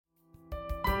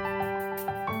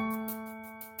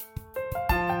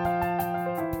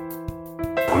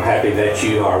I'm happy that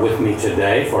you are with me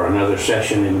today for another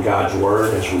session in God's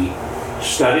Word as we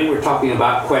study. We're talking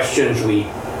about questions we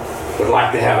would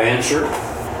like to have answered.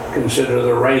 Consider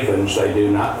the ravens. They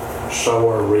do not sow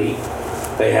or reap.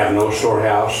 They have no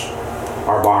storehouse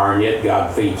or barn, yet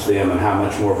God feeds them. And how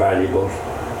much more valuable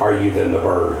are you than the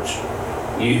birds?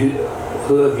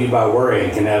 Who of you by worrying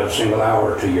can add a single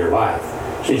hour to your life?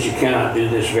 Since you cannot do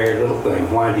this very little thing,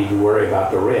 why do you worry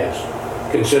about the rest?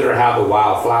 Consider how the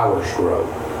wild flowers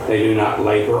grow. They do not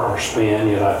labor or spin,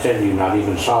 yet I tell you, not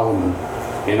even Solomon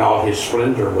in all his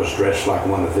splendor was dressed like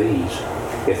one of these.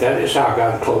 If that is how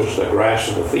God clothes the grass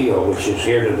of the field, which is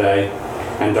here today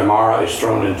and tomorrow is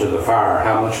thrown into the fire,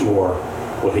 how much more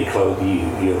will he clothe you,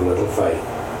 you of little faith?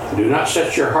 Do not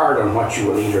set your heart on what you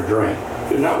will eat or drink.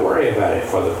 Do not worry about it,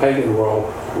 for the pagan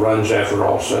world runs after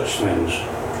all such things,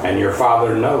 and your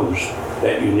Father knows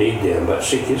that you need them, but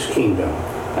seek his kingdom,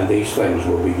 and these things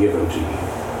will be given to you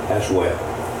as well.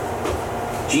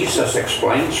 Jesus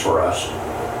explains for us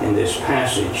in this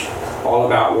passage all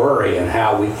about worry and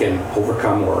how we can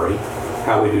overcome worry,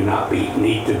 how we do not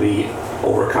need to be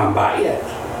overcome by it.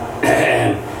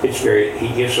 And he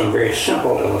gives some very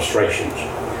simple illustrations.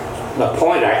 The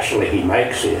point actually he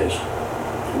makes is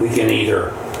we can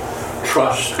either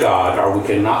trust God or we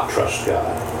cannot trust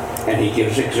God. And he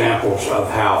gives examples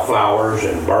of how flowers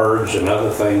and birds and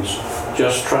other things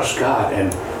just trust God,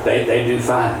 and they do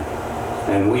fine.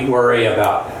 And we worry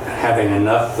about having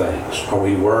enough things, or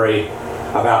we worry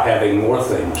about having more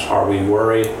things, or we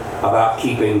worry about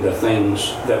keeping the things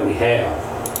that we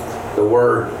have. The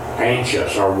word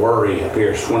anxious or worry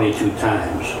appears 22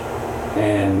 times,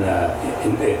 and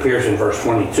it appears in verse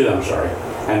 22,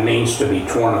 and means to be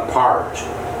torn apart.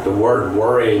 The word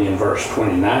worrying in verse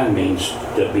 29 means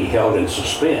to be held in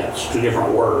suspense, two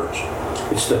different words.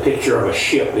 It's the picture of a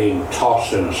ship being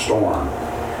tossed in a storm.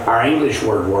 Our English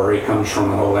word worry comes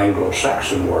from an old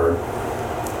Anglo-Saxon word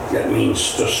that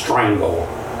means to strangle.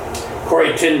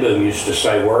 Corrie ten Boom used to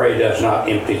say, worry does not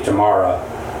empty tomorrow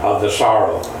of the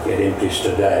sorrow, it empties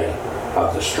today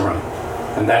of the strength.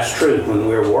 And that's true. When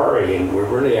we're worrying, we're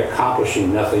really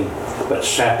accomplishing nothing but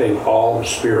sapping all the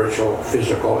spiritual,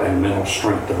 physical, and mental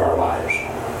strength of our lives.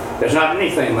 There's not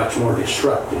anything much more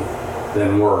destructive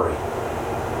than worry.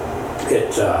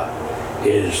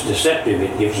 It is deceptive.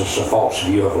 It gives us a false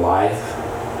view of life.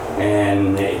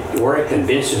 And worry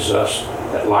convinces us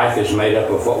that life is made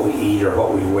up of what we eat or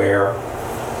what we wear.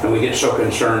 And we get so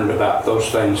concerned about those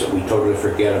things that we totally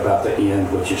forget about the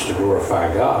end, which is to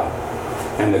glorify God.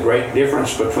 And the great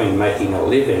difference between making a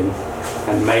living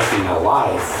and making a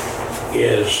life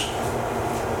is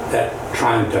that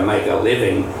trying to make a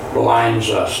living blinds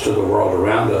us to the world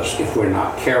around us if we're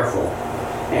not careful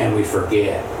and we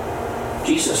forget.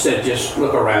 Jesus said, just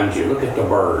look around you, look at the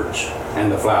birds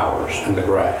and the flowers and the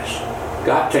grass.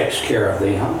 God takes care of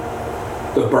them.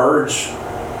 The birds,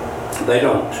 they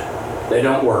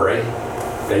don't worry.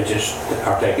 They just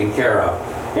are taken care of.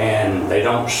 And they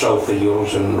don't sow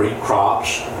fields and reap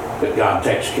crops, but God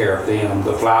takes care of them.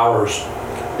 The flowers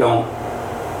don't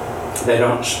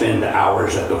spend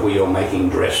hours at the wheel making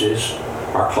dresses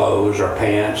or clothes or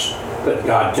pants, but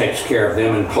God takes care of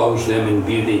them and clothes them in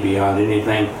beauty beyond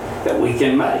anything that we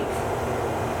can make.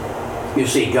 You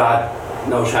see, God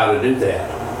knows how to do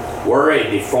that. Worry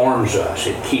deforms us.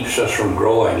 It keeps us from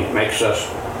growing. It makes us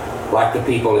like the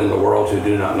people in the world who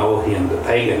do not know him, the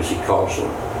pagans, he calls them.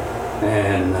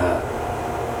 And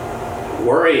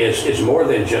worry is more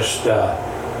than just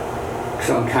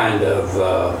some kind of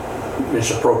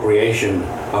misappropriation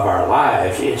of our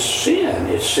lives. It's sin.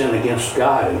 It's sin against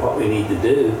God, and what we need to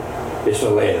do is to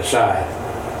lay it aside.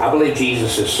 I believe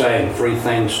Jesus is saying three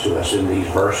things to us in these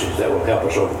verses that will help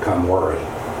us overcome worry.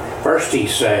 First,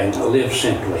 he's saying, live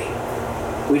simply.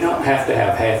 We don't have to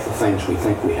have half the things we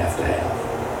think we have to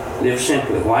have. Live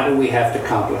simply. Why do we have to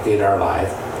complicate our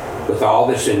life with all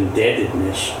this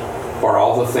indebtedness for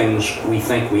all the things we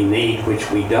think we need,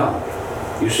 which we don't?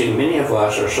 You see, many of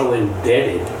us are so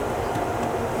indebted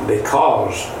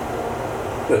because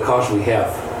we have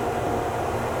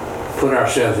put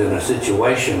ourselves in a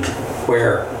situation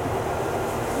where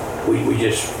we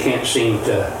just can't seem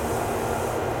to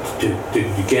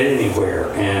get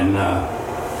anywhere. And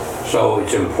so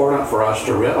it's important for us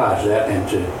to realize that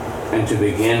and to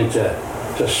begin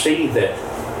to see that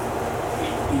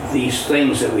these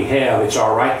things that we have, it's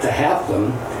all right to have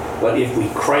them, but if we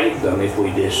crave them, if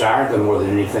we desire them more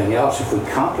than anything else, if we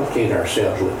complicate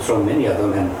ourselves with so many of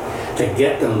them, and to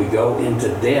get them we go into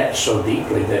debt so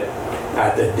deeply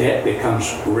that the debt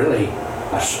becomes really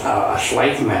a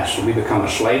slave master. We become a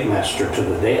slave master to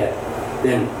the debt.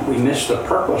 Then we miss the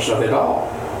purpose of it all.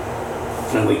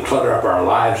 and we clutter up our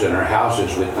lives and our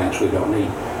houses with things we don't need.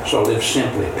 So live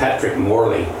simply. Patrick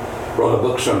Morley wrote a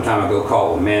book some time ago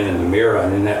called The Man in the Mirror,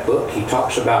 and in that book he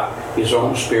talks about his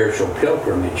own spiritual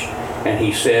pilgrimage, and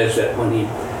he says that when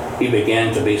he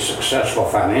began to be successful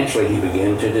financially, he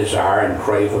began to desire and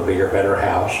crave a bigger, better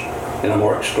house in a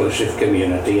more exclusive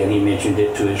community, and he mentioned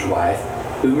it to his wife,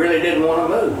 who really didn't want to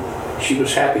move. She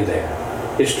was happy there.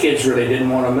 His kids really didn't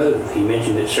want to move. He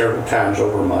mentioned it several times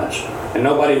over months, and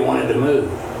nobody wanted to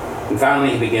move. And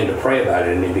finally he began to pray about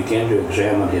it, and he began to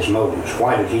examine his motives.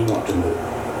 Why did he want to move?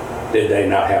 Did they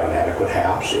not have an adequate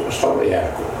house? It was totally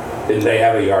adequate. Didn't they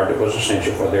have a yard that was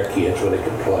essential for their kids where they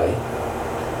could play?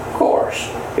 Of course.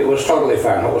 It was totally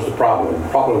fine. What was the problem? The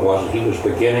problem was that he was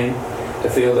beginning to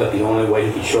feel that the only way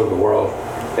he could show the world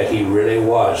that he really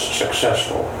was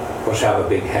successful was have a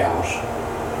big house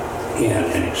in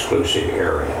an exclusive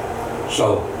area.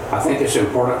 So I think it's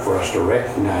important for us to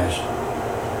recognize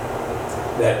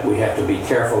that we have to be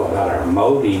careful about our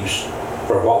motives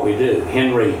for what we do.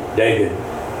 Henry David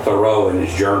Thoreau in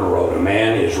his journal wrote, "A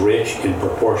man is rich in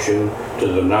proportion to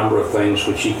the number of things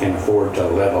which he can afford to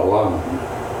let alone."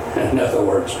 In other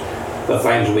words, the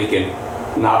things we can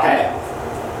not have.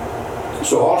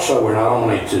 So also we're not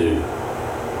only to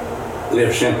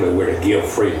live simply, we're to give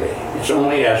freely. It's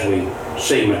only as we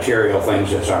see material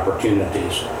things as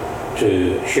opportunities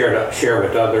to share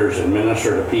with others and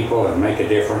minister to people and make a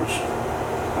difference.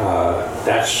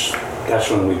 That's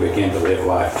when we begin to live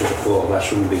life to the full.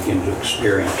 That's when we begin to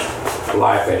experience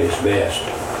life at its best.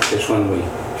 It's when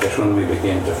we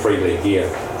begin to freely give.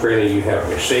 Freely you have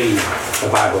received, the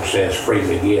Bible says,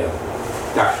 freely give.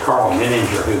 Dr. Carl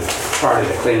Menninger, who started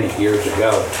a clinic years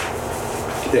ago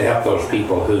to help those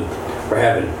people who were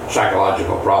having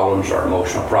psychological problems or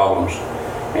emotional problems,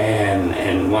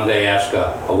 and one day asked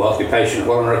a wealthy patient,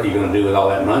 "What on earth are you going to do with all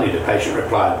that money?" The patient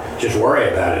replied, "Just worry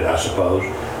about it, I suppose."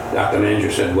 Dr. Menninger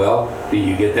said, "Well, do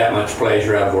you get that much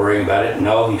pleasure out of worrying about it?"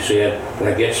 "No," he said, "but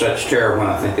I get such terror when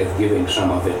I think of giving some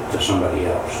of it to somebody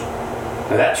else."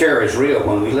 Now that terror is real.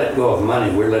 When we let go of money,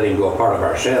 we're letting go of part of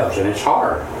ourselves, and it's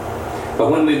hard. But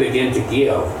when we begin to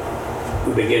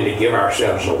give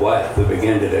ourselves away. We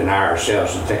begin to deny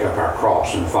ourselves and take up our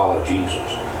cross and follow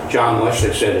Jesus. John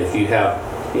Wesley said, "If you have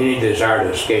any desire to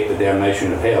escape the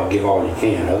damnation of hell, give all you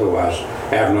can. Otherwise,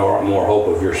 have no more hope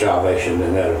of your salvation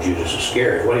than that of Judas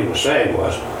Iscariot." What he was saying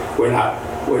was, we're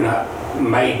not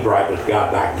made right with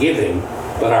God by giving,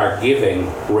 but our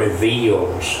giving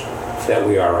reveals that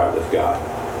we are right with God.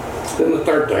 Then the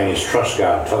third thing is trust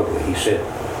God totally. He said,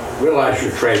 "Realize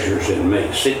your treasures in me.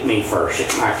 Seek me first.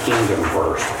 Seek my kingdom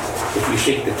first." If you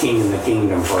seek the king and the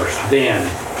kingdom first, then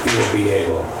you will be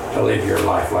able to live your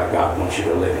life like God wants you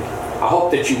to live it. I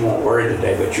hope that you won't worry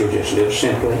today, but you'll just live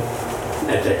simply,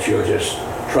 and that you'll just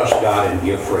trust God and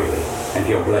give freely, and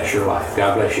He'll bless your life.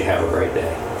 God bless you. Have a great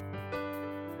day.